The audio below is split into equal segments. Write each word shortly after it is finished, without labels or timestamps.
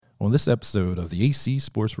On this episode of the AC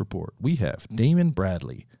Sports Report, we have Damon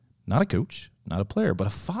Bradley, not a coach, not a player, but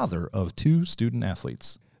a father of two student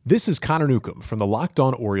athletes. This is Connor Newcomb from the Locked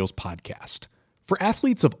On Orioles podcast. For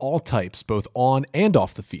athletes of all types, both on and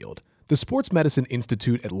off the field, the Sports Medicine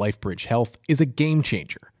Institute at LifeBridge Health is a game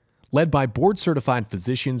changer. Led by board-certified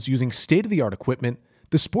physicians using state-of-the-art equipment,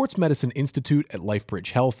 the Sports Medicine Institute at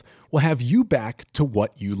LifeBridge Health will have you back to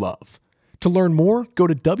what you love. To learn more, go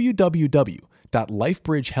to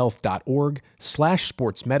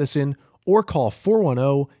www.lifebridgehealth.org/sportsmedicine or call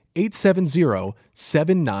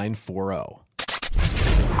 410-870-7940.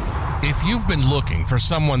 If you've been looking for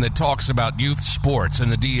someone that talks about youth sports in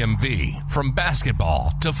the DMV, from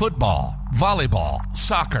basketball to football, volleyball,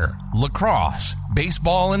 soccer, lacrosse,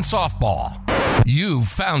 baseball, and softball, you've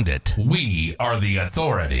found it. We are the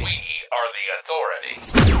authority.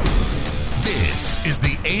 This is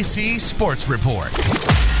the AC Sports Report.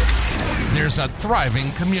 There's a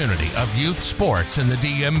thriving community of youth sports in the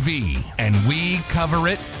DMV, and we cover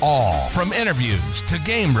it all. From interviews to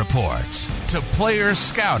game reports to players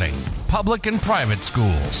scouting, public and private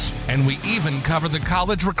schools, and we even cover the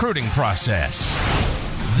college recruiting process.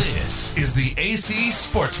 This is the AC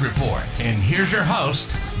Sports Report, and here's your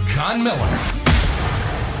host, John Miller.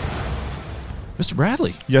 Mr.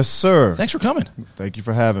 Bradley. Yes, sir. Thanks for coming. Thank you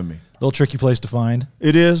for having me. A little tricky place to find.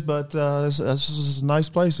 It is, but this is a nice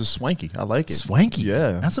place. It's swanky. I like it. Swanky?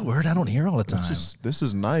 Yeah. That's a word I don't hear all the time. This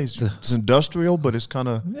is nice. It's industrial, but it's kind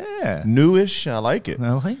of newish. I like it.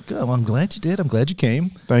 Well, hey, good. Well, I'm glad you did. I'm glad you came.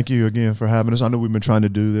 Thank you again for having us. I know we've been trying to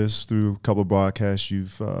do this through a couple of broadcasts.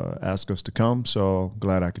 You've asked us to come, so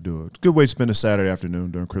glad I could do it. Good way to spend a Saturday afternoon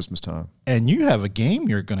during Christmas time. And you have a game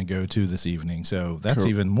you're going to go to this evening, so that's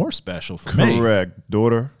even more special for me. Correct.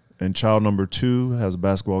 Daughter and child number 2 has a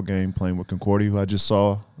basketball game playing with Concordia, who I just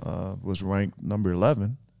saw was ranked number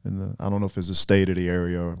 11. I don't know if it's the state of the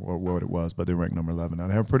area or what it was, but they're ranked number 11. Now,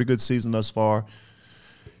 they have a pretty good season thus far,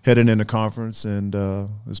 heading into conference, and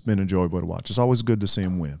it's been enjoyable to watch. It's always good to see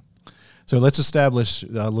them win. So let's establish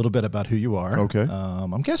a little bit about who you are. Okay.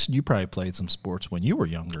 I'm guessing you probably played some sports when you were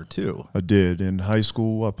younger, too. I did. In high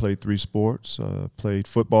school, I played 3 sports. Played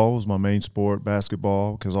football was my main sport,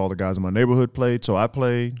 basketball, because all the guys in my neighborhood played. So I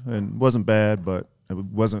played, and it wasn't bad, but it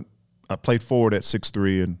wasn't – I played forward at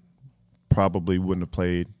 6'3", and probably wouldn't have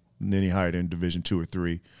played any higher than Division II or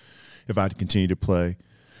III if I had continued to play.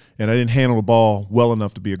 And I didn't handle the ball well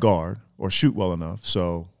enough to be a guard or shoot well enough.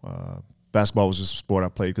 So basketball was just a sport I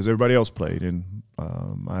played because everybody else played, and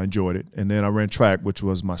I enjoyed it. And then I ran track, which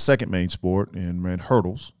was my second main sport, and ran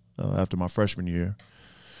hurdles after my freshman year,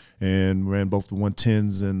 and ran both the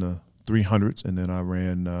 110s and the 300s. And then I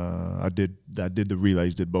ran I did the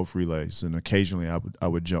relays, did both relays, and occasionally I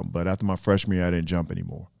would jump. But after my freshman year, I didn't jump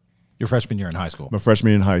anymore. Your freshman year in high school. My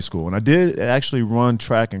freshman year in high school. And I did actually run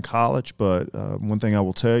track in college, but one thing I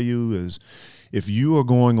will tell you is if you are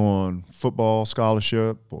going on football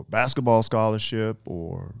scholarship or basketball scholarship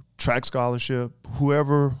or track scholarship,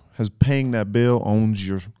 whoever is paying that bill owns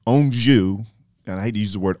you. And I hate to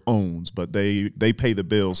use the word owns, but they pay the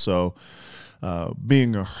bill. So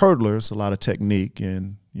being a hurdler, it's a lot of technique.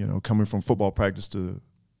 And, coming from football practice to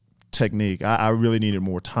technique, I really needed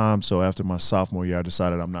more time. So after my sophomore year, I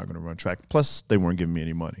decided I'm not going to run track. Plus, they weren't giving me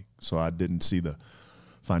any money. So I didn't see the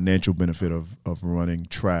financial benefit of running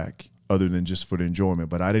track other than just for the enjoyment.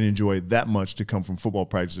 But I didn't enjoy it that much to come from football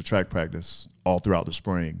practice to track practice all throughout the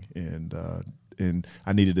spring. And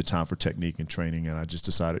I needed the time for technique and training, and I just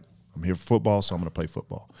decided I'm here for football, so I'm going to play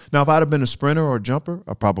football. Now, if I'd have been a sprinter or a jumper,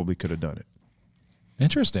 I probably could have done it.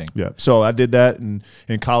 Interesting. Yeah. So I did that. And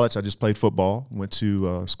in college, I just played football. Went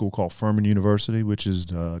to a school called Furman University, which is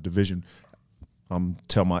Division – I'm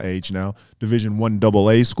telling my age now, Division I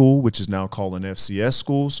AA school, which is now called an FCS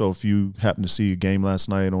school. So if you happen to see a game last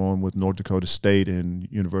night on with North Dakota State and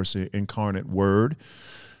University Incarnate Word,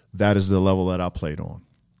 that is the level that I played on.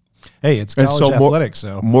 Hey, it's college athletics.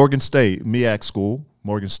 So Morgan State, MEAC school.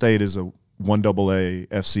 Morgan State is a I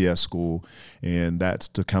AA FCS school, and that's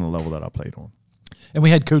the kind of level that I played on. And we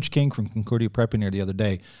had Coach King from Concordia Prep in here the other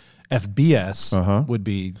day. FBS would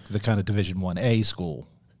be the kind of Division 1A school.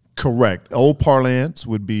 Correct. Old parlance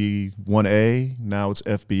would be 1A. Now it's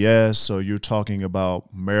FBS. So you're talking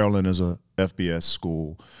about Maryland as a FBS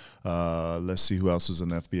school. Let's see who else is an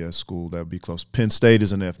FBS school. That would be close. Penn State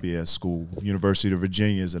is an FBS school. University of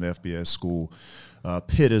Virginia is an FBS school.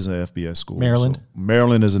 Pitt is an FBS school. Maryland? So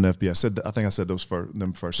Maryland is an FBS. I think I said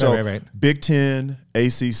them first. So right. Big Ten,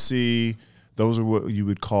 ACC, those are what you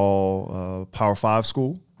would call Power 5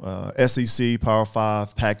 school. SEC, Power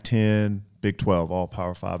 5, Pac-10, Big 12, all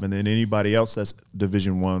Power 5. And then anybody else that's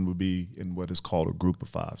Division I would be in what is called a group of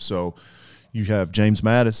 5. So You have James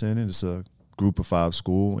Madison, and it's a group of 5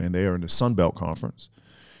 school, and they are in the Sun Belt Conference.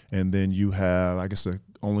 And then you have, I guess, the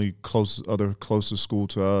only closest school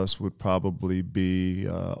to us would probably be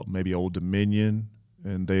maybe Old Dominion,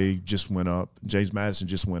 and they just went up. James Madison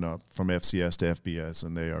just went up from FCS to FBS,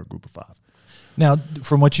 and they are a group of 5. Now,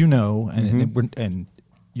 from what you know, and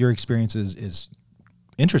your experience is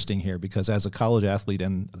interesting here, because as a college athlete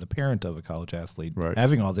and the parent of a college athlete, right,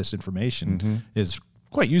 having all this information is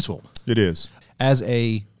quite useful. It is. As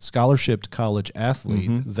a scholarshiped college athlete,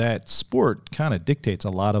 that sport kind of dictates a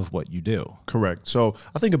lot of what you do. Correct. So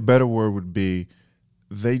I think a better word would be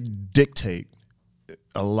they dictate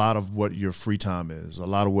a lot of what your free time is, a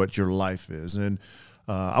lot of what your life is. And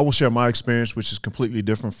I will share my experience, which is completely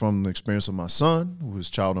different from the experience of my son, who is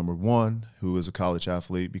child number 1, who is a college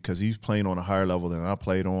athlete, because he's playing on a higher level than I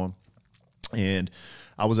played on. And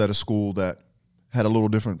I was at a school that had a little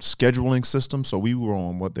different scheduling system. So we were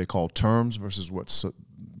on what they call terms versus what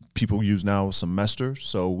people use now as semesters.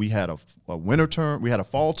 So we had a winter term, we had a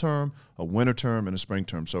fall term, a winter term, and a spring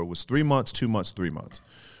term. So it was 3 months, 2 months, 3 months.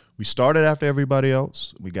 We started after everybody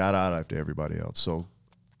else. We got out after everybody else. So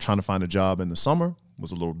trying to find a job in the summer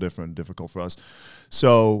was a little different and difficult for us.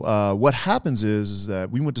 So what happens is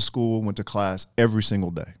that we went to school, went to class every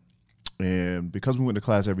single day. And because we went to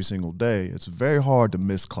class every single day, it's very hard to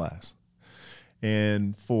miss class.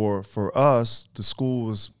 And for us, the school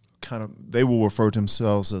was they will refer to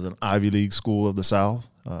themselves as an Ivy League school of the South.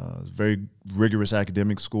 It's a very rigorous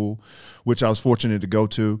academic school, which I was fortunate to go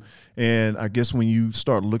to. And I guess when you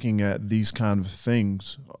start looking at these kind of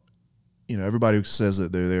things, everybody says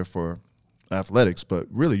that they're there for athletics, but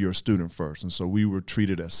really you're a student first. And so we were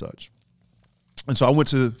treated as such. And so I went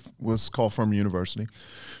to what's called Furman University.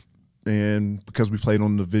 And because we played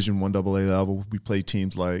on the Division I AA level, we played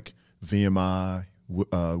teams like VMI,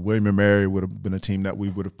 William & Mary would have been a team that we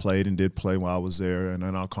would have played and did play while I was there. And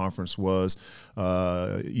then our conference was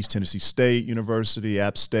East Tennessee State University,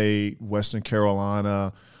 App State, Western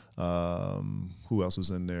Carolina. Who else was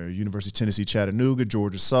in there? University of Tennessee, Chattanooga,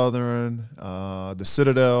 Georgia Southern, the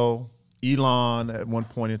Citadel, Elon at one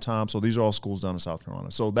point in time. So these are all schools down in South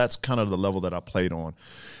Carolina. So that's kind of the level that I played on.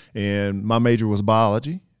 And my major was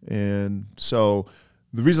biology. And so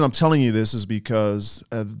the reason I'm telling you this is because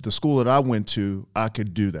at the school that I went to, I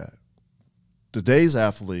could do that. Today's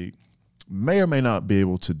athlete may or may not be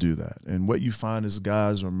able to do that. And what you find is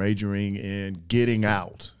guys are majoring in getting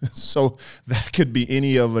out. So that could be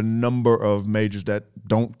any of a number of majors that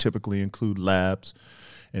don't typically include labs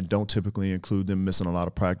and don't typically include them missing a lot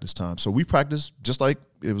of practice time. So we practiced just like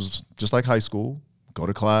high school, go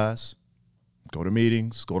to class, go to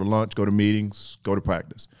meetings, go to lunch, go to meetings, go to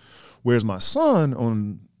practice. Whereas my son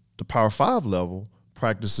on the Power 5 level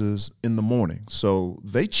practices in the morning. So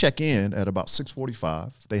they check in at about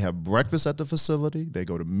 6:45. They have breakfast at the facility. They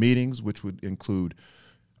go to meetings, which would include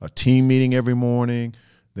a team meeting every morning.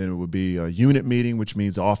 Then it would be a unit meeting, which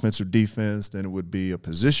means offense or defense. Then it would be a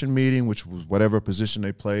position meeting, which was whatever position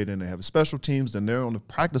they played. And they have special teams. Then they're on the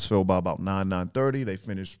practice field by about 9:30. They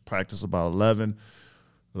finish practice about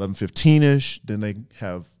 11:15-ish. Then they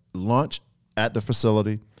have lunch at the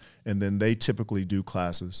facility. And then they typically do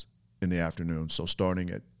classes in the afternoon, so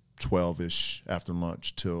starting at 12-ish after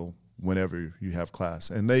lunch till whenever you have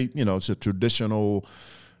class. And they, it's a traditional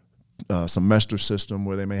semester system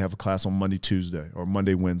where they may have a class on Monday, Tuesday, or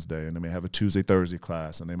Monday, Wednesday, and they may have a Tuesday, Thursday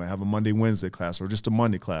class, and they may have a Monday, Wednesday class, or just a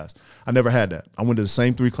Monday class. I never had that. I went to the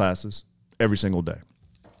same 3 classes every single day.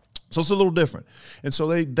 So it's a little different. And so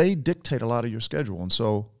they dictate a lot of your schedule. And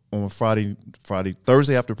so on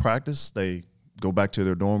Thursday after practice, they go back to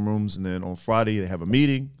their dorm rooms, and then on Friday they have a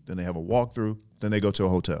meeting, then they have a walkthrough, then they go to a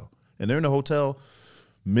hotel. And they're in the hotel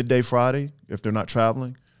midday Friday, if they're not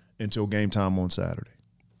traveling, until game time on Saturday.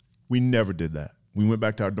 We never did that. We went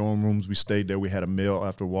back to our dorm rooms. We stayed there. We had a meal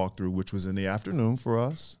after walkthrough, which was in the afternoon for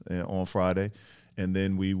us on Friday. And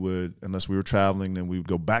then we would, unless we were traveling, then we would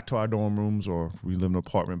go back to our dorm rooms, or we live in an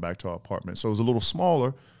apartment, back to our apartment. So it was a little smaller,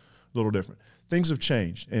 a little different. Things have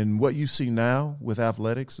changed. And what you see now with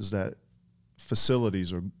athletics is that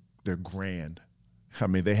facilities they're grand. I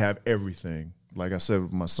mean, they have everything. Like I said,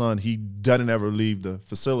 with my son, he doesn't ever leave the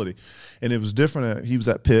facility. And it was different. He was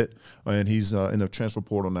at Pitt, and he's in the transfer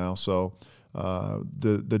portal now. So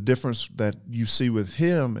the difference that you see with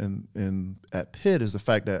him and at Pitt is the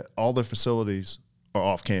fact that all their facilities are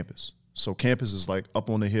off campus. So campus is like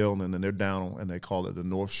up on the hill, and then they're down, and they call it the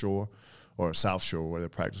North Shore or South Shore, where their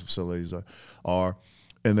practice facilities are.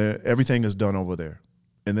 And everything is done over there.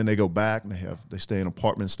 And then they go back and they stay in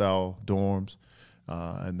apartment-style dorms,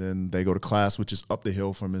 and then they go to class, which is up the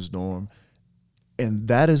hill from his dorm. And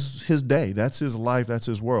that is his day. That's his life. That's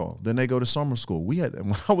his world. Then they go to summer school.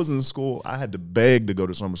 When I was in school, I had to beg to go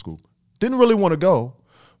to summer school. Didn't really want to go,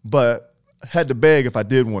 but had to beg if I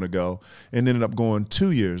did want to go, and ended up going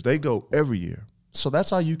 2 years. They go every year. So that's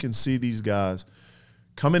how you can see these guys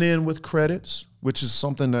coming in with credits, which is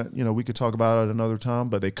something that, we could talk about at another time,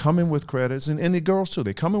 but they come in with credits, and the girls too.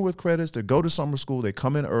 They come in with credits. They go to summer school. They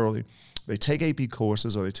come in early. They take AP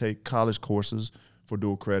courses or they take college courses for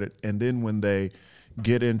dual credit, and then when they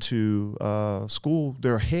get into school,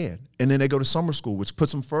 they're ahead. And then they go to summer school, which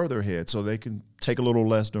puts them further ahead so they can take a little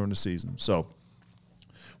less during the season. So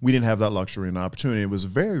we didn't have that luxury and opportunity. It was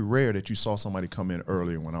very rare that you saw somebody come in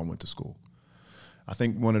earlier when I went to school. I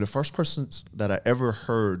think one of the first persons that I ever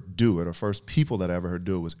heard do it, or first people that I ever heard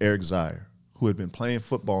do it, was Eric Zeier, who had been playing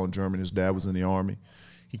football in Germany. His dad was in the Army.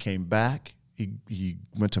 He came back. He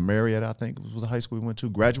went to Marietta, I think was the high school he went to,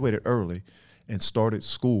 graduated early, and started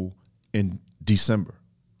school in December.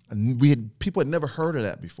 And people had never heard of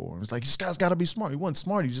that before. It was like, this guy's got to be smart. He wasn't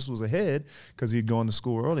smart. He just was ahead because he had gone to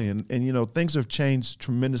school early. And things have changed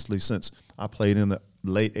tremendously since I played in the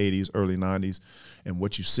late 80s, early 90s, and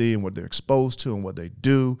what you see and what they're exposed to and what they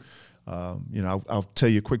do. I'll tell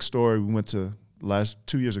you a quick story. We went 2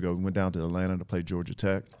 years ago, we went down to Atlanta to play Georgia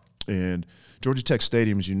Tech. And Georgia Tech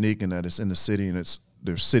Stadium is unique in that it's in the city and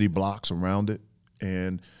there's city blocks around it.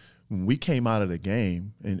 And when we came out of the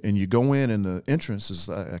game, and you go in and the entrance is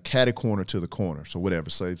a catty corner to the corner. So whatever,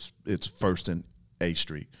 say it's First and A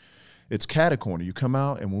Street. It's catty corner. You come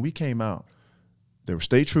out, and when we came out, there were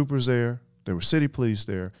state troopers there, there were city police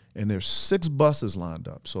there, and there's 6 buses lined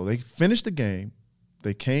up. So they finished the game.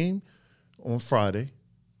 They came on Friday,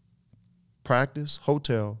 practice,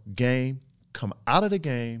 hotel, game, come out of the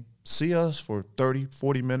game, see us for 30,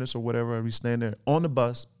 40 minutes or whatever. We stand there on the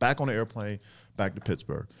bus, back on the airplane, back to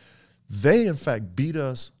Pittsburgh. They, in fact, beat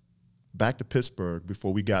us back to Pittsburgh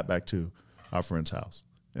before we got back to our friend's house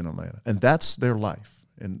in Atlanta. And that's their life.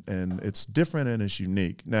 And it's different and it's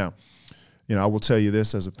unique. Now, I will tell you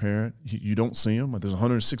this as a parent. You don't see them. There's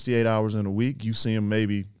 168 hours in a week. You see them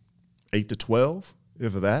maybe 8 to 12,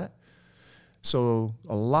 if that. So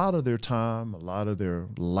a lot of their time, a lot of their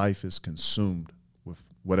life is consumed with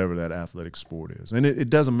whatever that athletic sport is. And it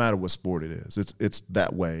doesn't matter what sport it is. It's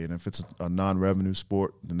that way. And if it's a non-revenue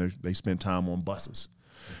sport, then they spend time on buses.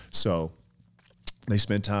 So they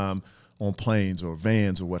spend time on planes or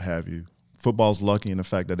vans or what have you. Football's lucky in the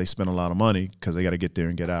fact that they spend a lot of money because they got to get there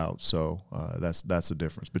and get out. So that's the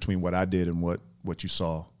difference between what I did and what you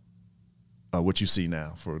saw, what you see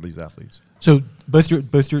now for these athletes. So both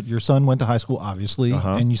your son went to high school, obviously,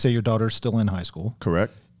 and you say your daughter's still in high school.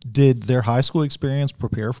 Correct. Did their high school experience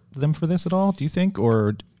prepare them for this at all, do you think?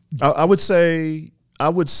 Or I would say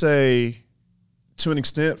to an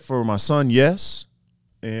extent for my son, yes.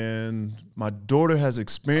 And my daughter has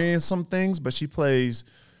experienced some things, but she plays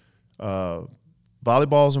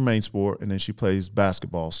volleyball is her main sport, and then she plays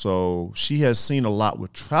basketball. So she has seen a lot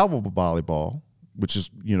with travel volleyball, which is,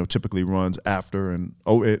 typically runs after, and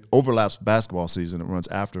it overlaps basketball season. It runs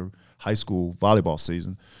after high school volleyball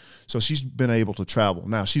season. So she's been able to travel.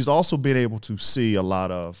 Now, she's also been able to see a lot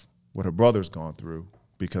of what her brother's gone through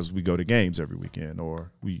because we go to games every weekend,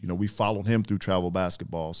 or we followed him through travel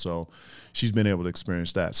basketball. So she's been able to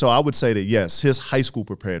experience that. So I would say that, yes, his high school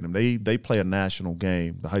prepared him. They play a national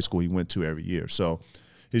game, the high school he went to every year. So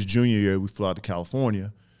his junior year, we flew out to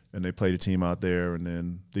California, and they played a team out there. And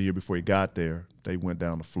then the year before he got there, they went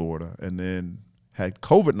down to Florida. And then had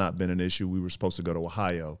COVID not been an issue, we were supposed to go to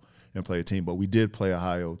Ohio and play a team. But we did play a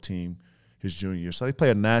Ohio team his junior year. So they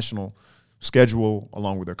play a national schedule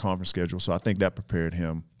along with their conference schedule. So I think that prepared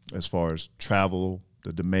him as far as travel,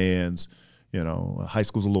 the demands. High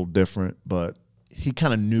school's a little different, but he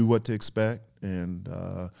kind of knew what to expect, and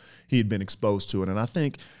he had been exposed to it. And I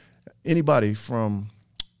think anybody from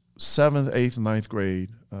 7th, 8th, 9th grade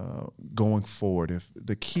going forward, if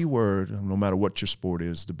the key word, no matter what your sport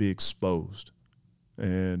is, to be exposed.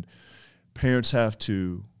 And parents have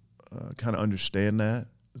to kind of understand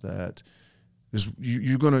that there's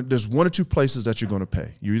one or two places that you're going to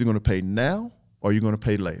pay. You're either going to pay now or you're going to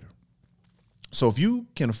pay later. So if you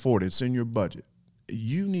can afford it, it's in your budget,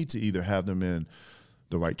 you need to either have them in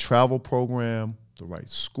the right travel program, the right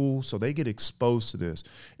school, so they get exposed to this.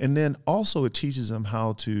 And then also it teaches them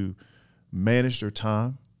how to manage their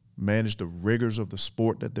time, manage the rigors of the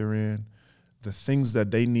sport that they're in, the things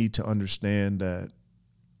that they need to understand that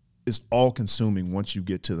is all-consuming once you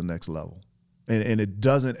get to the next level. And it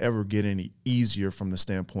doesn't ever get any easier from the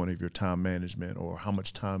standpoint of your time management or how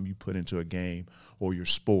much time you put into a game or your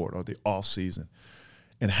sport or the off season.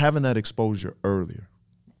 And having that exposure earlier,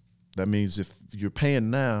 that means if you're paying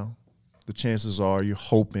now, the chances are you're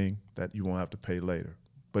hoping that you won't have to pay later.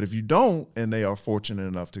 But if you don't, and they are fortunate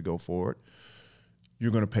enough to go for it,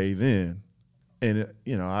 you're going to pay then. And,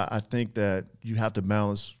 I think that you have to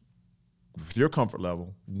balance with your comfort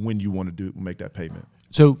level when you want to make that payment.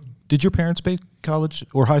 So did your parents pay college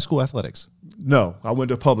or high school athletics? No, I went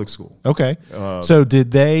to public school. Okay. So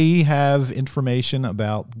did they have information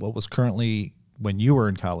about what was currently when you were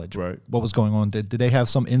in college? Right. What was going on? Did they have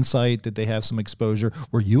some insight? Did they have some exposure?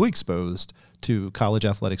 Were you exposed to college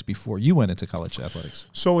athletics before you went into college athletics?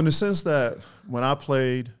 So in the sense that when I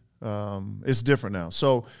played, it's different now.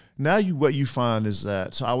 So now what you find is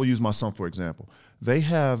that, so I will use my son for example. They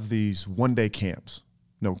have these one-day camps.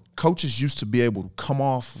 Coaches used to be able to come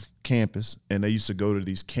off campus, and they used to go to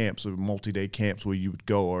these camps, or multi-day camps where you would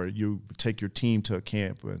go, or you would take your team to a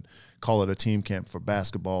camp and call it a team camp for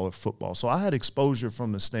basketball or football. So I had exposure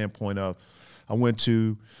from the standpoint of, I went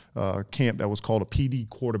to a camp that was called a PD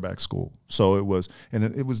quarterback school. So it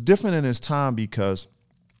was different in its time because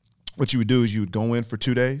what you would do is you would go in for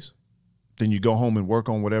 2 days, then you go home and work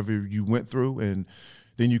on whatever you went through, and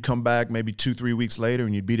then you come back maybe 2-3 weeks later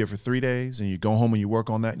and you'd be there for 3 days, and you go home and you work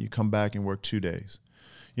on that, and you come back and work 2 days.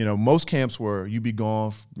 Most camps were you'd be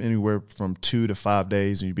gone anywhere from 2 to 5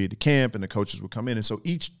 days, and you'd be at the camp, and the coaches would come in. And so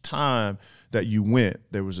each time that you went,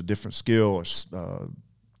 there was a different skill or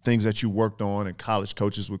things that you worked on, and college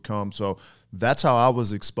coaches would come. So that's how I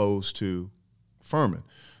was exposed to Furman.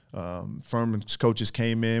 Furman's coaches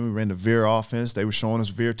came in. We ran the veer offense. They were showing us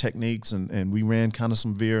veer techniques, and we ran kind of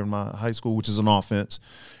some veer in my high school, which is an offense.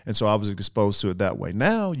 And so I was exposed to it that way.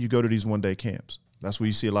 Now you go to these one-day camps. That's where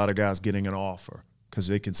you see a lot of guys getting an offer because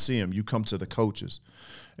they can see them. You come to the coaches,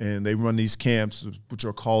 and they run these camps, which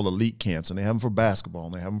are called elite camps, and they have them for basketball,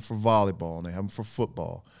 and they have them for volleyball, and they have them for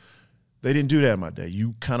football. They didn't do that in my day.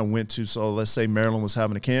 You kind of went to, so let's say Maryland was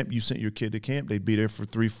having a camp. You sent your kid to camp. They'd be there for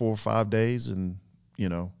 3, 4, 5 days, and,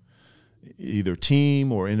 either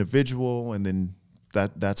team or individual, and then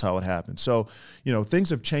that's how it happened. So,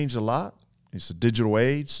 things have changed a lot. It's a digital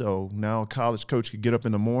age, so now a college coach could get up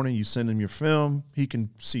in the morning, you send him your film, he can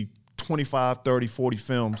see 25, 30, 40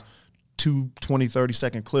 films, 2 20,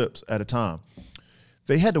 30-second clips at a time.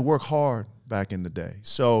 They had to work hard back in the day.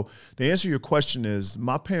 So the answer to your question is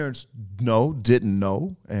my parents didn't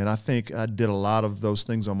know, and I think I did a lot of those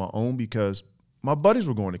things on my own because my buddies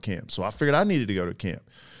were going to camp, so I figured I needed to go to camp.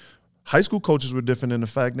 High school coaches were different in the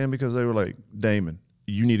fact then because they were like, Damon,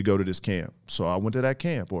 you need to go to this camp. So I went to that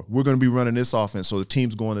camp. Or we're going to be running this offense, so the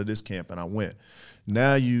team's going to this camp, and I went.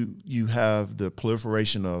 Now you have the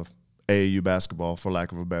proliferation of AAU basketball, for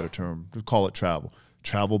lack of a better term. We call it travel.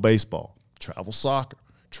 Travel baseball, travel soccer,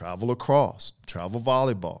 travel lacrosse, travel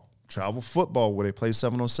volleyball, travel football where they play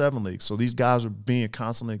 7-on-7 leagues. So these guys are being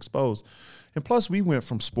constantly exposed. And plus we went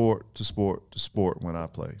from sport to sport to sport when I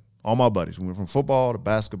played. All my buddies, we went from football to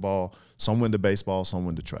basketball. Some went to baseball, some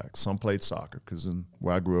went to track. Some played soccer because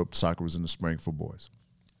where I grew up, soccer was in the spring for boys.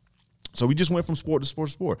 So we just went from sport to sport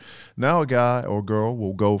to sport. Now a guy or girl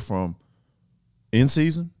will go from in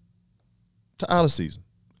season to out of season.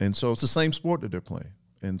 And so it's the same sport that they're playing.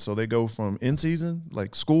 And so they go from in season,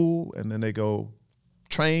 like school, and then they go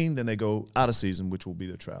train, then they go out of season, which will be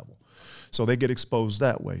the travel. So they get exposed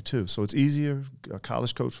that way too. So it's easier. A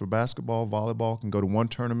college coach for basketball, volleyball can go to one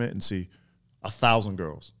tournament and see 1,000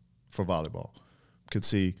 girls for volleyball. Could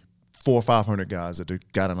see 400 or 500 guys that they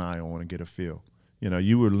got an eye on and get a feel.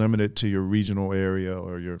 You were limited to your regional area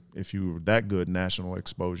or if you were that good, national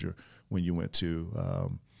exposure when you went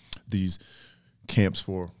to these camps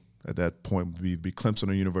for, at that point, would be Clemson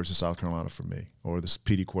or University of South Carolina for me, or this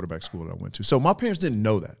PD quarterback school that I went to. So my parents didn't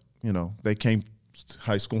know that. They came to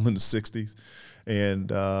high school in the 60s, and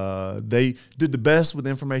they did the best with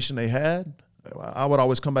the information they had. I would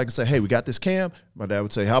always come back and say, hey, we got this camp. My dad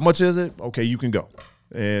would say, how much is it? Okay, you can go.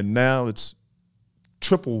 And now it's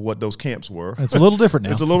triple what those camps were. It's a little different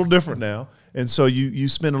now. It's a little different now. And so you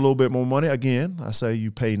spend a little bit more money. Again, I say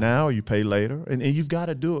you pay now or you pay later. And you've got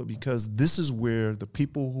to do it because this is where the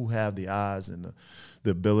people who have the eyes and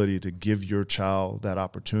the ability to give your child that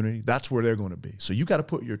opportunity, that's where they're going to be. So you got to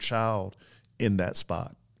put your child in that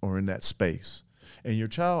spot or in that space. And your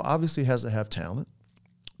child obviously has to have talent.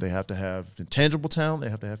 They have to have intangible talent. They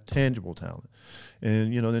have to have tangible talent.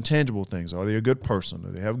 And, the intangible things, are they a good person? Do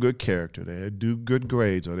they have good character? Do they do good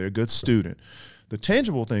grades? Are they a good student? The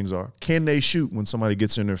tangible things are, can they shoot when somebody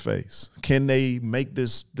gets in their face? Can they make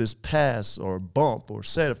this pass or bump or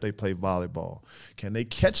set if they play volleyball? Can they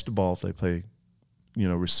catch the ball if they play,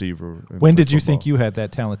 receiver? When did you think you had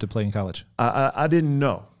that talent to play in college? I didn't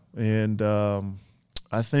know. And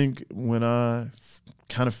I think when I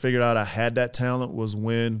kind of figured out I had that talent was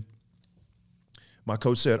when my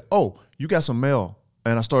coach said, "Oh, you got some mail."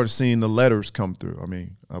 And I started seeing the letters come through. I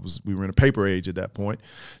mean, we were in a paper age at that point.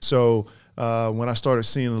 So when I started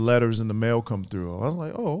seeing the letters in the mail come through, I was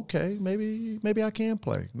like, "Oh, okay, maybe I can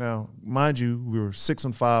play." Now, mind you, we were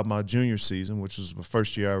 6-5 my junior season, which was the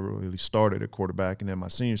first year I really started at quarterback, and then my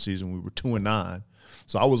senior season we were 2-9.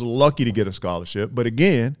 So I was lucky to get a scholarship. But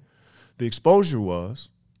again, the exposure was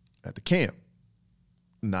at the camp,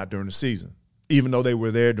 not during the season. Even though they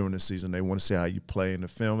were there during the season, they want to see how you play in the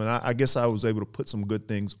film. And I guess I was able to put some good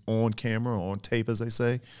things on camera, on tape, as they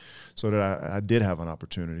say, so that I did have an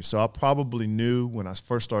opportunity. So I probably knew when I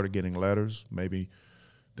first started getting letters, maybe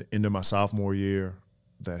the end of my sophomore year,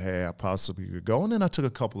 that, hey, I possibly could go. And then I took a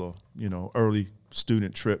couple of, early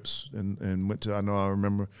student trips and went to, I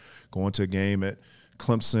remember going to a game at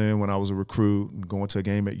Clemson when I was a recruit, and going to a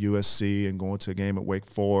game at USC, and going to a game at Wake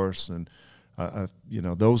Forest, and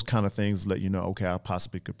those kind of things let you know, okay, I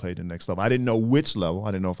possibly could play the next level. I didn't know which level.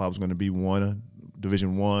 I didn't know if I was going to be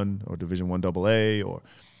Division I or Division I AA or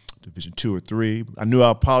Division II or III. I knew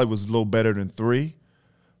I probably was a little better than III,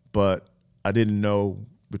 but I didn't know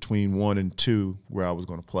between 1 and 2 where I was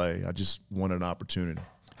going to play. I just wanted an opportunity.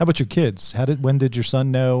 How about your kids? When did your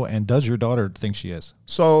son know, and does your daughter think she is?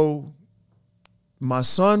 So my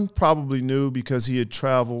son probably knew because he had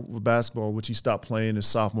traveled with basketball, which he stopped playing his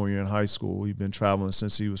sophomore year in high school. He'd been traveling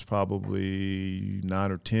since he was probably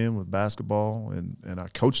 9 or 10 with basketball, and I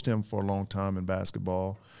coached him for a long time in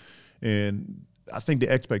basketball. And I think the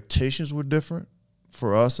expectations were different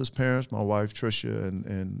for us as parents, my wife Tricia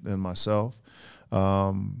and myself.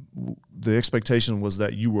 The expectation was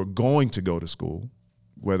that you were going to go to school,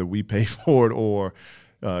 whether we paid for it or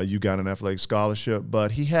you got an athletic scholarship.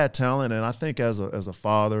 But he had talent, and I think as a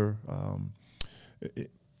father,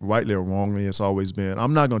 rightly or wrongly, it's always been,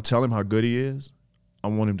 I'm not going to tell him how good he is. I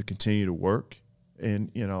want him to continue to work.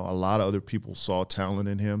 And, a lot of other people saw talent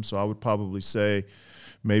in him. So I would probably say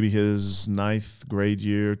maybe his 9th grade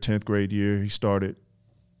year, 10th grade year, he started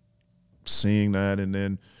seeing that. And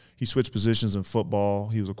then he switched positions in football.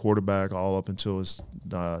 He was a quarterback all up until his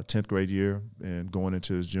 10th grade year and going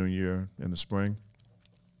into his junior year in the spring.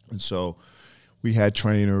 And so we had a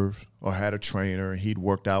trainer, and he'd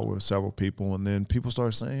worked out with several people, and then people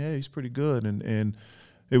started saying, hey, he's pretty good. And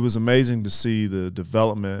it was amazing to see the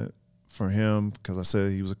development for him, because I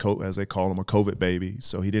said he was as they call him, a COVID baby.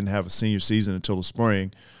 So he didn't have a senior season until the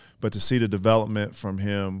spring. But to see the development from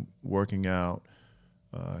him working out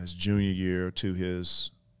his junior year to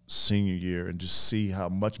his senior year, and just see how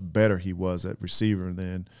much better he was at receiver,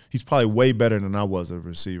 then he's probably way better than I was as a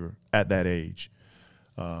receiver at that age.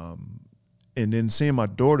 And then seeing my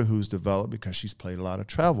daughter, who's developed because she's played a lot of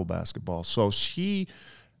travel basketball. So she,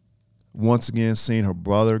 once again, seeing her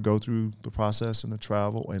brother go through the process in the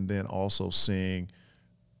travel, and then also seeing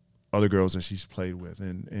other girls that she's played with.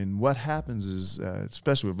 And what happens is,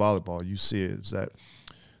 especially with volleyball, you see it, is that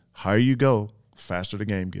higher you go, faster the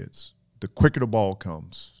game gets. The quicker the ball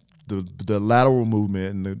comes. The lateral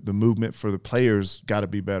movement and the movement for the players got to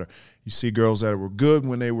be better. You see girls that were good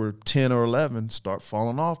when they were 10 or 11 start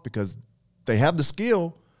falling off because they have the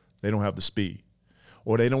skill, they don't have the speed.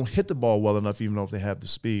 Or they don't hit the ball well enough even though if they have the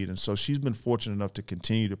speed. And so she's been fortunate enough to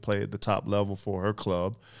continue to play at the top level for her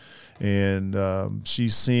club. And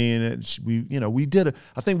she's seeing it.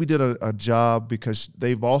 I think we did a job because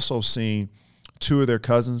they've also seen 2 of their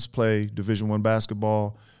cousins play Division I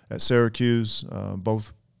basketball at Syracuse,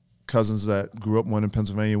 both cousins that grew up, one in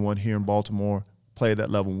Pennsylvania, one here in Baltimore, play at that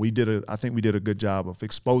level. I think we did a good job of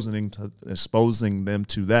exposing them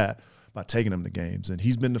to that by taking them to games. And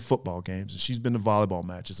he's been to football games, and she's been to volleyball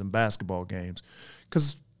matches and basketball games,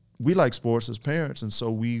 because we like sports as parents, and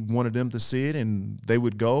so we wanted them to see it, and they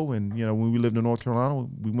would go. And when we lived in North Carolina,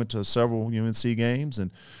 we went to several UNC games,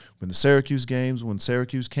 and when Syracuse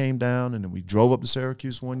came down, and then we drove up to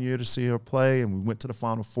Syracuse one year to see her play, and we went to the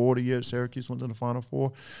Final Four the year Syracuse went to the Final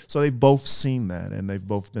Four. So they've both seen that, and they've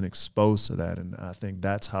both been exposed to that, and I think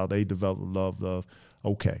that's how they develop a love of,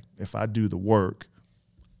 okay, if I do the work,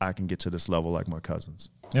 I can get to this level like my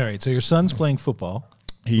cousins. All right, so your son's playing football.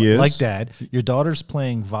 He is. Like Dad. Your daughter's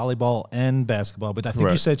playing volleyball and basketball, but I think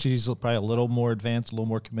Correct. You said she's probably a little more advanced, a little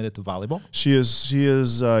more committed to volleyball. She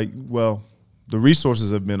is. Well, the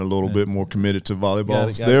resources have been a little bit more committed to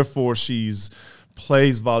volleyball. Therefore, she's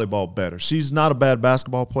plays volleyball better. She's not a bad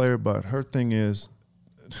basketball player, but her thing is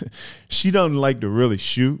she doesn't like to really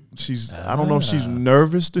shoot. I don't know if she's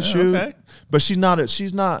nervous to shoot, okay. But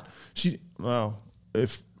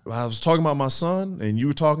if I was talking about my son and you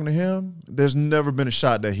were talking to him, there's never been a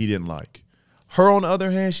shot that he didn't like. Her, on the other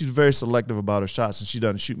hand, she's very selective about her shots, and she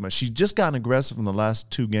doesn't shoot much. She's just gotten aggressive in the last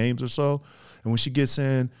 2 games or so, and when she gets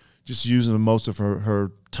in, just using the most of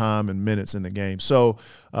her time and minutes in the game. So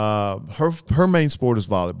her main sport is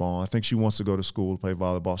volleyball. I think she wants to go to school to play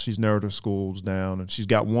volleyball. She's narrowed her schools down, and she's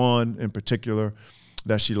got one in particular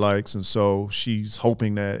that she likes, and so she's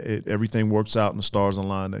hoping that everything works out and the stars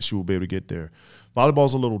align, that she will be able to get there.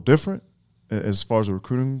 Volleyball's a little different as far as the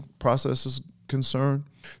recruiting process is concerned.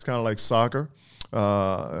 It's kind of like soccer,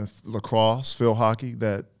 lacrosse, field hockey,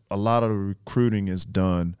 that a lot of the recruiting is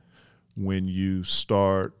done when you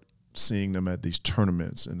start seeing them at these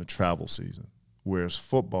tournaments in the travel season, whereas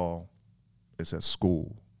football is at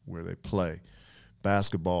school where they play.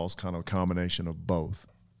 Basketball is kind of a combination of both.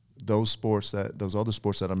 Those other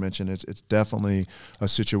sports that I mentioned, it's definitely a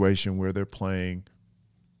situation where they're playing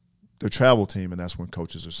their travel team, and that's when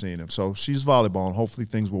coaches are seeing them. So she's volleyball, and hopefully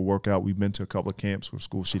things will work out. We've been to a couple of camps with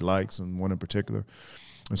schools she likes, and one in particular,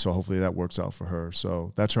 and so hopefully that works out for her.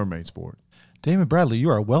 So that's her main sport. Damon Bradley,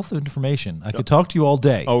 you are a wealth of information. I could talk to you all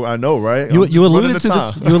day. Oh, I know, right? You alluded to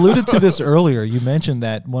this. You alluded to this earlier. You mentioned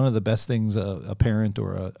that one of the best things a parent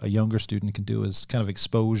or a younger student can do is kind of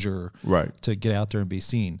exposure, right, to get out there and be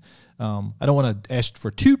seen. I don't want to ask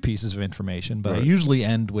for two pieces of information, but right. I usually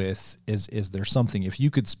end with, is there something, if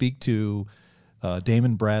you could speak to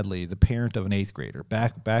Damon Bradley, the parent of an 8th grader,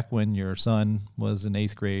 back when your son was in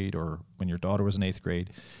 8th grade or when your daughter was in 8th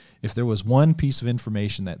grade, if there was one piece of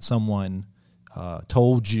information that someone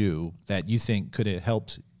told you that you think could have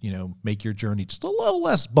helped, make your journey just a little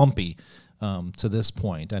less bumpy to this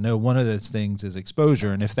point. I know one of those things is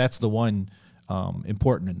exposure, and if that's the one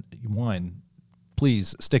important one,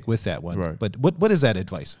 please stick with that one. Right. But what is that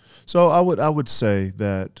advice? So I would say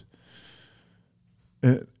that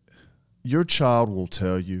your child will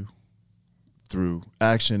tell you through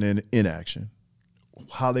action and inaction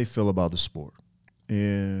how they feel about the sport,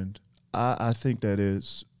 and I think that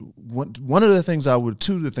is one of the things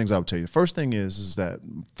two of the things I would tell you. The first thing is that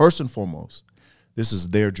first and foremost, this is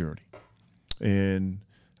their journey. And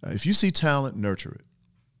if you see talent, nurture it.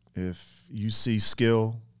 If you see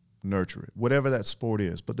skill, nurture it, whatever that sport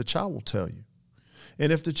is. But the child will tell you.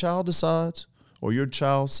 And if the child decides or your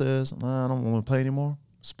child says, I don't want to play anymore,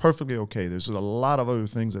 it's perfectly okay. There's a lot of other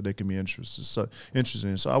things that they can be interested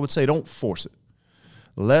in. So I would say don't force it.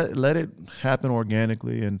 Let it happen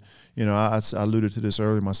organically. And, I alluded to this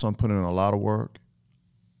earlier. My son put in a lot of work.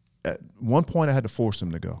 At one point, I had to force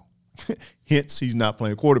him to go. Hence, he's not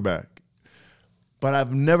playing quarterback. But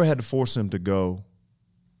I've never had to force him to go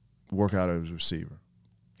work out as a receiver.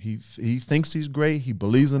 He thinks he's great. He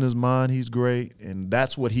believes in his mind he's great. And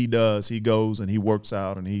that's what he does. He goes and he works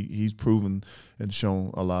out, and he's proven and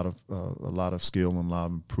shown a lot of skill and a lot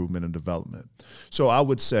of improvement and development. So I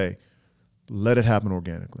would say, let it happen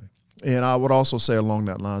organically. And I would also say along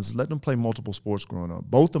that lines, let them play multiple sports growing up.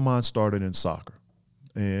 Both of mine started in soccer.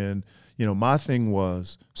 And, my thing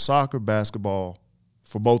was soccer, basketball,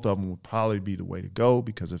 for both of them would probably be the way to go,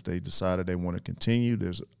 because if they decided they want to continue,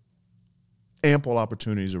 there's ample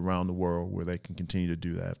opportunities around the world where they can continue to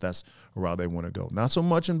do that if that's a route they want to go. Not so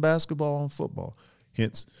much in basketball and football.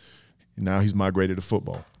 Hence, now he's migrated to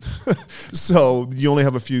football. So you only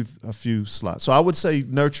have a few slots. So I would say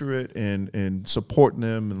nurture it and support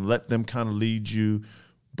them and let them kind of lead you,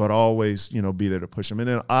 but always, be there to push them. And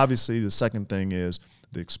then obviously the second thing is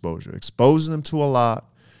the exposure. Expose them to a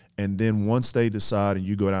lot, and then once they decide and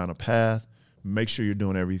you go down a path, make sure you're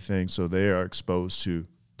doing everything so they are exposed to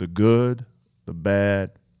the good, the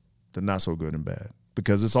bad, the not so good and bad,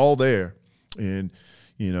 because it's all there. And,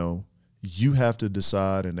 you have to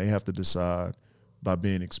decide and they have to decide by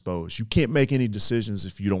being exposed. You can't make any decisions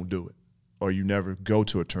if you don't do it, or you never go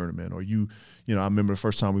to a tournament, or I remember the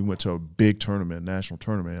first time we went to a big tournament, national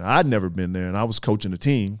tournament, and I'd never been there, and I was coaching a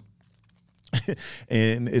team,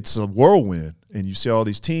 and it's a whirlwind, and you see all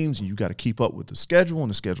these teams, and you got to keep up with the schedule,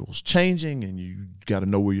 and the schedule is changing, and you got to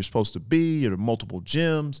know where you're supposed to be. There are multiple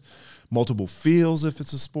gyms, multiple fields if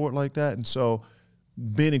it's a sport like that, and so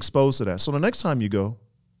being exposed to that. So the next time you go,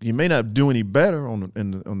 you may not do any better on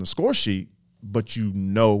the score sheet, but you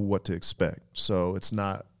know what to expect. So it's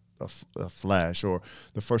not a flash, or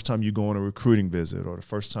the first time you go on a recruiting visit, or the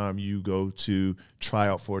first time you go to try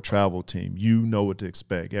out for a travel team, you know what to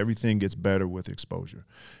expect. Everything gets better with exposure.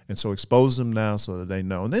 And so expose them now so that they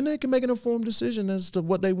know. And then they can make an informed decision as to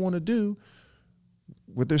what they want to do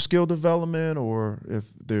with their skill development, or if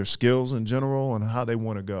their skills in general, and how they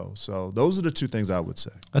want to go. So those are the two things I would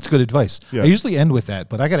say. That's good advice. Yeah. I usually end with that,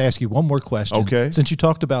 but I got to ask you one more question. Okay. Since you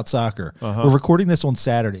talked about soccer, we're recording this on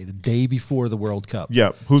Saturday, the day before the World Cup.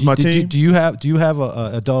 Yeah. Who's my team? Do you have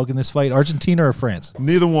a dog in this fight, Argentina or France?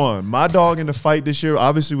 Neither one. My dog in the fight this year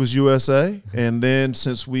obviously was USA, and then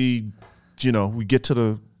since we get to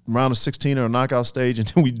the round of 16 or a knockout stage, and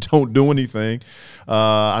then we don't do anything.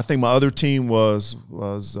 I think my other team was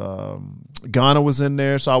Ghana was in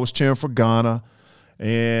there, so I was cheering for Ghana.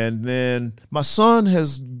 And then my son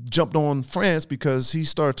has jumped on France because he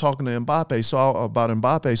started talking to Mbappe about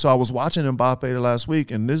Mbappe. So I was watching Mbappe the last week,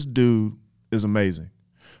 and this dude is amazing.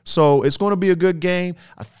 So it's going to be a good game.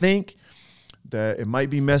 I think that it might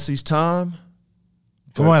be Messi's time.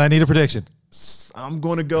 Come on, I need a prediction. I'm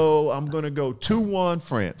going to go 2-1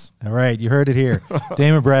 France. All right, you heard it here.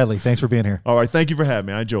 Damon Bradley, thanks for being here. All right, thank you for having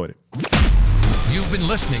me. I enjoyed it. You've been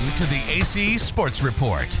listening to the AC Sports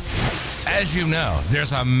Report. As you know,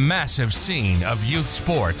 there's a massive scene of youth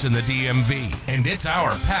sports in the DMV, and it's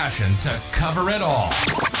our passion to cover it all.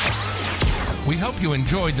 We hope you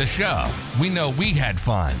enjoyed the show. We know we had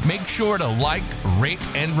fun. Make sure to like, rate,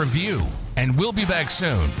 and review. And we'll be back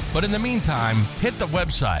soon. But in the meantime, hit the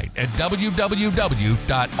website at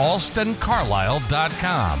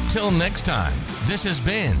www.alstoncarlisle.com. Till next time, this has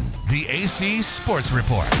been the AC Sports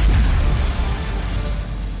Report.